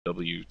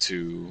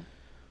W2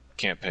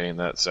 campaign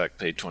that Zach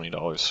paid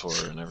 $20 for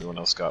and everyone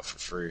else got for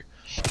free.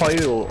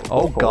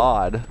 Oh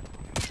God.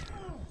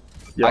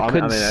 Yo, I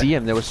couldn't see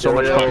him. There was so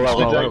much fucking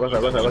smoke.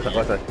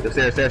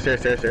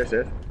 Stairs.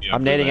 Yeah,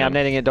 I'm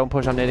nading it. Don't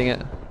push. I'm nading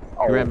it.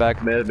 He ran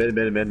back. Mid.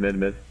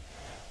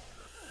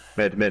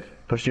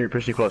 Pushing you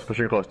close.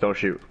 Don't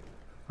shoot.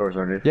 Doors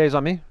underneath. Yeah, he's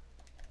on me.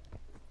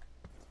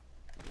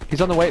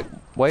 He's on the wait.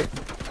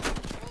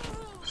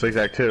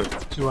 Zigzag 2.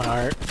 2 on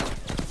art.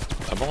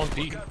 I'm on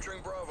B.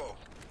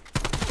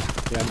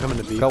 Yeah, I'm coming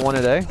to B. Got one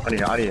a day. I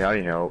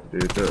need help,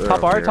 dude.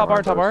 Top art.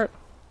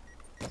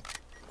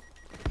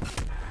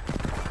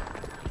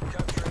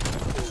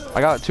 I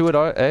got 2 at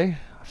A.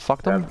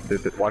 Fuck them.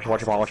 Watch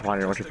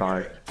behind you.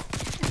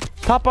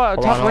 Top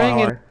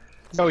ring and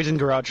Oh, he's in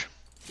garage.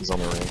 He's on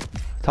the ring.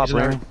 top He's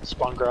in ring. our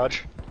spawn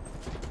garage.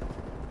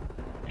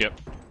 Yep.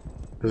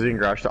 Is he in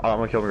garage? I'm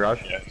gonna kill him in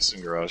garage. Yeah, he's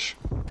in garage.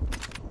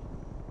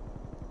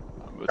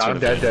 I'm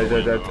dead.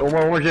 One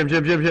more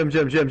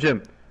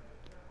Jim.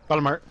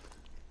 Bottom art.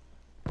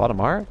 Bottom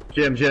art.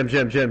 Jim.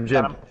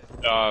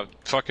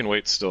 Fucking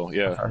wait still,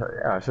 yeah.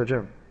 Yeah, I said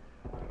Jim.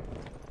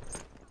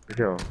 Let's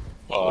go.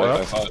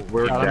 I thought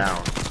We're down.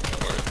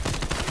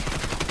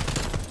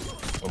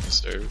 Open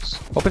stairs.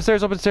 Open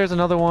stairs.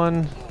 Another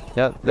one.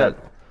 Yeah. That.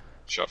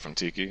 Shot from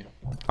Tiki.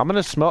 I'm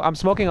gonna smoke. I'm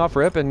smoking off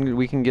rip, and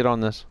we can get on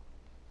this.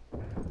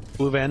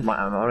 Blue van.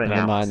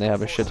 Never mind. They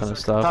have a shit ton of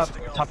stuff.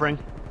 Top ring.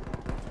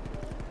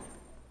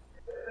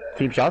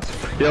 Team shots.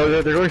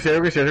 Yo, they're going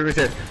stairs.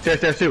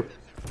 Stairs 2.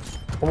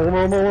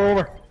 One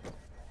more.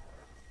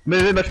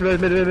 Mid. Behind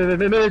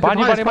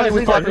you.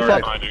 We fucked.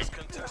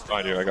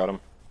 Behind you, I got him.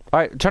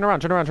 Alright, turn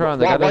around. They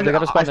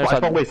got a spot on their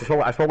side.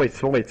 I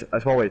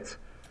small weights.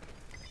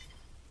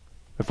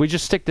 If we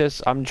just stick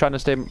this, I'm trying to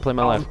play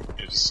my life.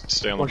 You just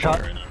stay on the One point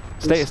shot. right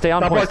now. Stay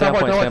on point.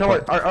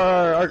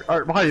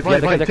 Behind you.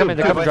 They're coming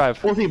drive.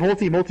 Whole team.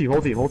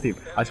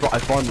 I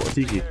spawned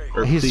Tiki.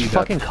 He's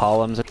fucking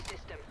columns.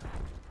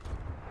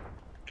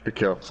 Good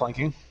kill.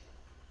 Flanking.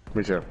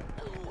 Me too.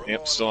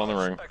 Yep, still on the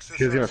ring.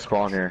 He's gonna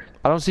spawn here.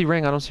 I don't see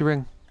ring.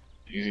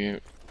 Easy.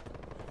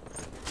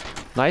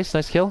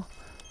 Nice kill.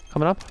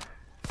 Coming up.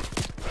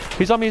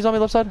 He's on me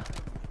left side.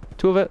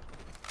 2 of it.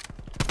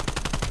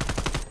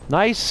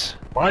 Nice.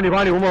 Behind you.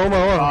 One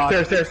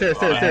more.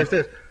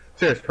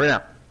 Stairs. Right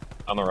now.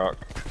 On the rock.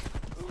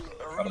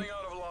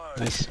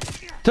 Nice.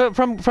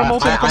 From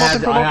open.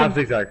 I have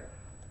zigzag.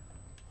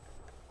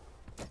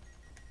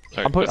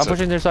 I'm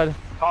pushing their side.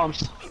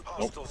 Columns.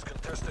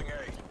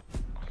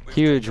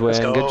 Huge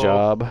win. Good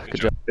job.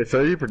 It's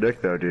so you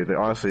predict though, dude.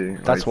 Honestly.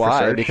 That's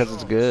why, because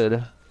it's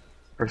good.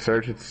 For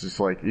search, it's just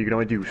like you can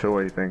only do so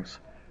many things.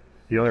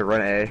 You only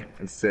run A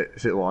and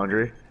sit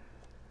laundry.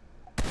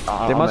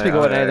 They must be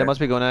going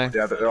A.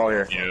 Yeah, they're all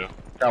here. Yeah.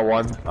 Got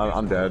one.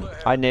 I'm dead.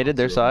 I naded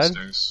their side.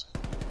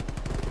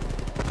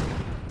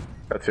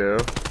 Got 2.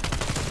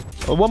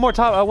 One more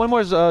top. One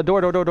more is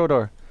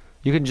door.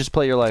 You can just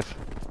play your life.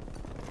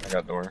 I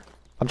got door.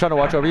 I'm trying to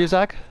watch over you,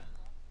 Zach.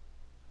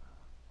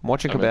 I'm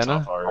watching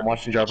Cabana. I'm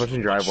watching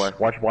driveway.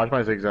 Watch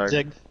my zigzag.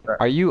 Zig.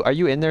 Are you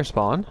in their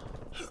spawn?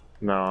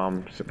 No,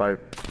 I'm by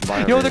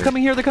Yo, they're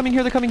coming here.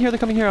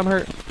 I'm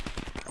hurt.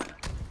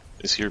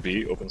 Is here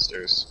B? Open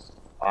stairs.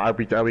 I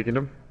weakened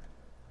him.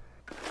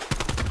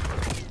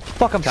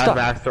 Fuck, I'm stuck.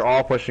 Back. They're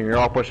all pushing.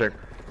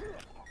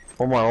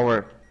 One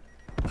more.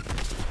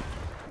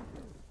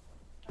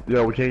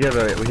 Yo, we can't get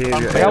it.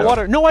 I got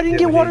water. No, I didn't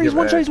get water. He's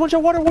one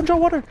shot water. I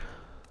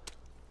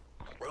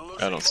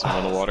don't see him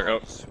on the water.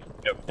 Oh.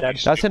 Yep.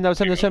 That's him.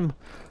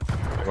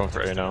 I'm going for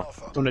A now.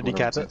 I'm gonna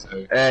decap it.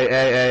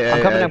 Hey.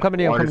 I'm coming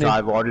to you.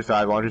 Laundry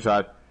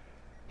side.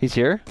 He's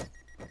here.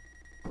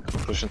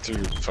 Pushing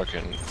through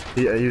fucking.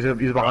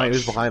 He's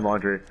behind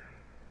laundry.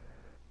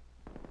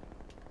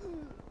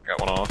 Got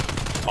one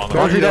off. On the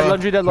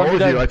Laundry dead.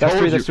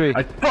 That's 3.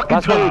 I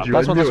fucking told you.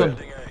 Last one.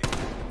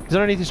 He's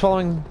underneath. He's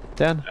following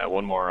Dan. Yeah,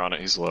 one more on it.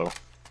 He's low.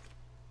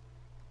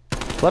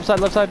 Left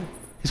side.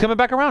 He's coming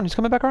back around.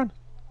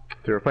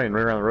 They were playing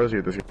right around the rosy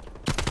with this.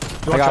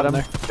 I got him.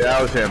 Yeah,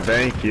 that was him.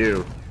 Thank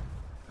you.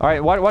 All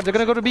right, what? They're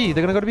gonna go to B.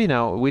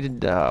 Now. We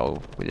didn't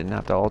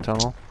have to all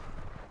tunnel.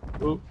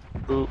 Ooh.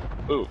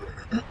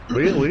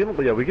 We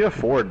can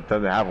afford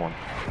them to have one.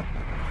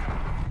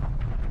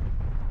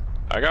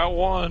 I got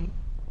one.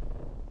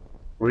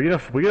 We can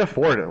afford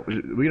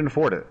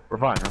it. We're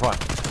fine.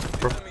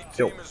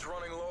 Yo.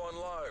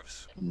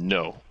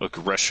 No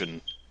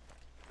aggression.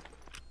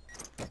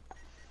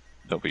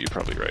 No, but you're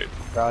probably right.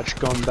 Garage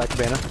going back to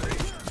Bana.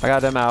 I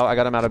got them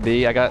out of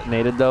B. I got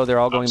naded though. They're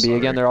all going B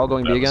again.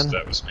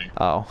 That was me.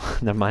 Oh,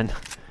 never mind.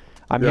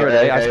 I'm here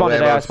today. I spawned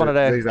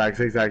today.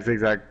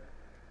 Zigzag.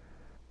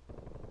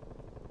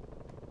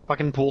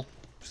 Fucking pool.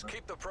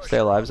 Stay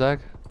alive, Zach.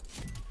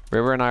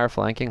 River and I are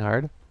flanking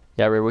hard.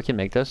 Yeah, River, we can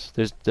make this.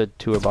 There's the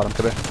 2 at bottom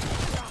cabana.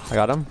 I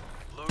got him.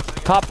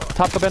 Top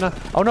cabana.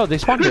 Oh no, they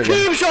spawned here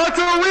again. Team shots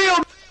are real.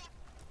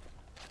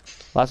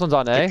 Last one's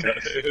on A.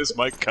 His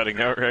mic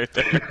cutting out right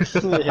there.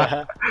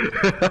 Yeah.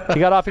 He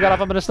got off.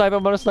 I'm gonna snipe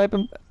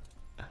him.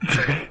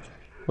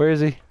 Where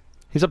is he?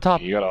 He's up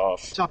top. He got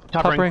off. Top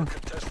Top ring.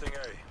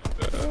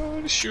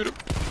 Shoot him.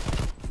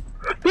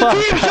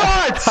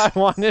 Shots! I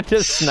wanted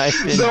to snipe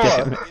him.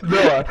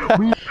 Noah,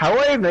 how do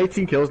I have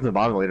 19 kills in the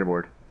bottom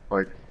leaderboard?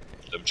 Like,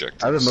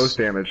 Objectives. I have the most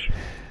damage.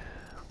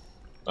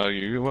 Oh,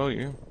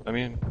 you. I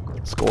mean,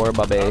 Score,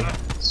 baby.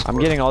 I'm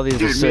getting all these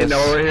Dude, me assists. and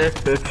Noah right here,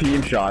 the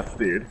team shots,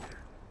 dude.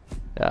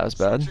 Yeah, that was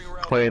bad.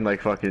 Playing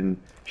like fucking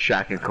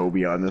Shaq and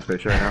Kobe on this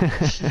bitch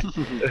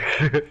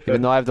right now.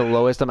 Even though I have the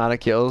lowest amount of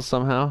kills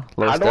somehow. How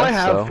Lowest do I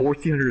deaths, have so.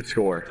 1400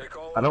 score?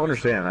 I don't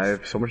understand. I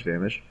have so much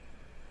damage.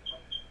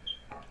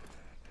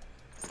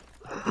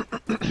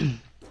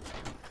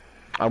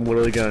 I'm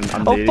literally gonna.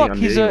 I'm Oh dating, fuck, I'm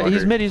he's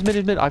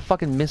dating mid. I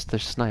fucking missed the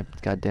snipe.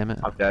 God damn it.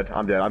 I'm dead.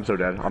 I'm so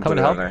dead. I'm Coming so to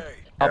dead. help? there.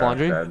 Top Yeah,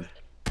 laundry? I'm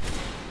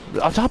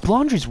dead. Top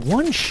laundry's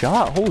one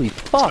shot. Holy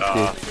fuck,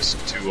 dude.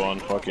 just 2 on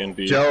fucking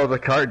B. Joe, the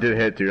cart did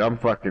hit, dude. I'm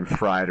fucking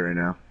fried right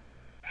now.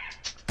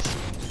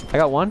 I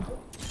got one.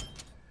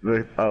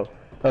 Oh,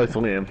 it's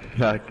only him.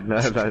 Not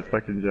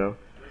fucking Joe.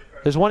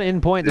 There's one in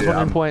point. There's Dude,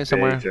 one in I'm point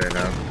somewhere. baked right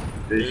now.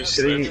 He's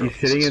sitting in. He's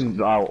sitting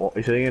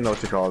in.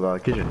 What's it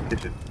called? Kitchen.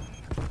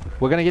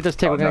 We're gonna get this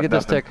tick. We're gonna get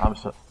this tick.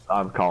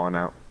 I'm calling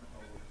out.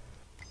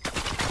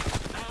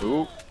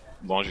 Ooh,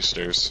 laundry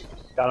stairs.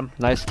 Got him.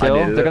 Nice kill.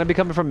 needed They're it. gonna be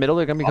coming from middle.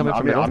 They're gonna be coming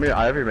from middle.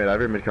 I have your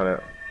mid cut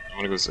out. I'm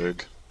gonna go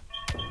Zig.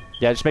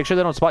 Yeah, just make sure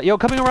they don't spot. Yo,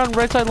 coming around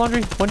right side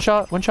laundry. One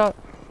shot. Zach,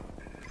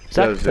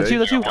 Yeah, that's you.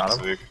 That's you. Got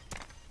him. Zig.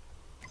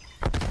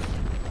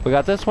 We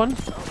got this one.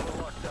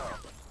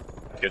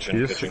 Kitchen.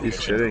 He's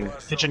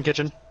sitting.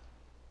 Kitchen.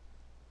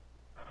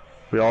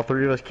 We all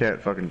three of us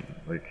can't fucking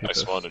like. hit I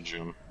this. spawned a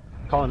gym.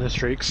 Calling his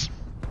streaks.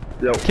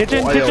 Yo, Kitchen,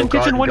 yo, kitchen,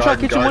 guard, one shot,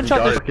 guard, one shot.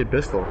 guard, There's- fucking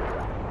pistol.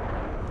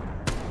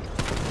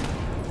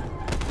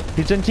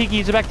 He's in Tiki.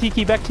 He's back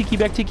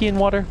Tiki in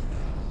water.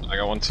 I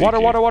got one tiki.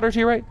 Water to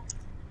your right.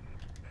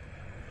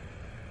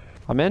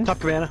 I'm in. Top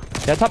cabana.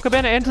 Yeah, top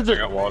cabana and to I the.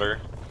 got water.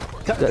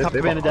 Top They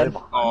cabana dead.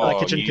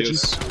 Oh, Kitchen.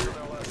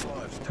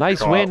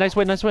 Nice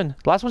win.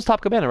 Last one's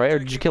top cabana, right? Or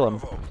did you kill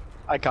him?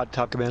 I caught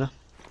top cabana.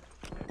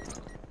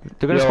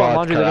 They're gonna Yo, spawn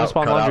laundry. They're gonna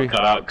spawn cut out, laundry.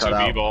 Cut out. Cut 2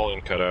 out. B-ball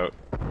and cut out.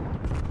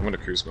 I'm gonna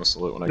cruise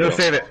missile it when I No, get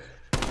save it.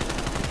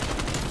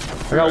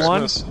 I got Cruise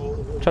one.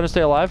 missile. Trying to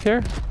stay alive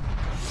here.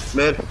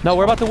 Mid. No,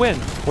 we're about to win.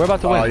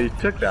 Oh, you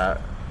took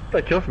that.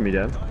 That kill from me,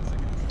 Dan.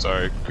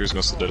 Sorry, cruise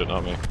missile did it,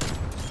 not me.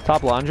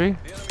 Top laundry.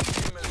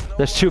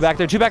 There's 2 back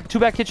there. 2 back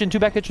kitchen.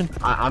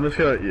 I'm just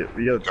gonna.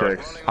 You got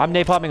chicks. I'm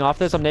napalming off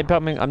this. I'm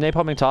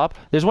napalming top.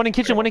 There's one in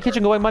kitchen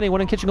going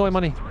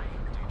money.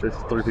 There's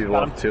 3 people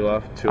left. 2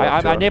 left. 2 I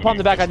left.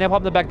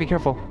 napalm the back. Be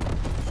careful.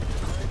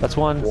 That's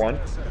one. One.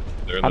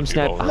 They're in the I'm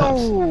B-ball snap-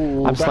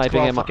 room. I'm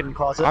sniping him.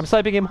 I'm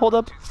sniping him. Hold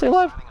up. Stay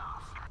alive.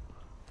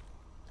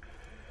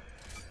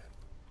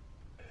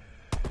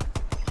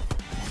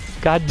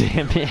 God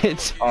damn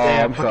it. Oh,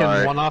 Yeah, I'm fucking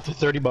sorry. 1 off the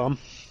 30 bomb.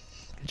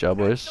 Good job,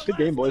 boys. Good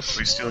game, boys.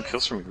 Please stealing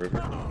kills from me,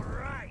 River.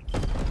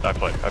 I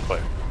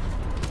play.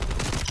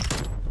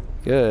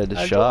 Good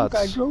shots.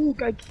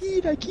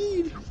 I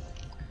keyed.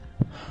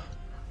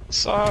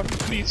 Stop,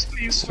 please,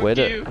 Way fuck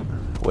to, you.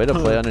 way to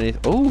play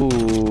underneath.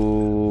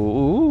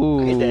 Ooh,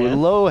 Hey,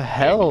 Dan. low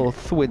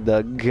health with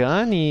the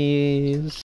gunnies.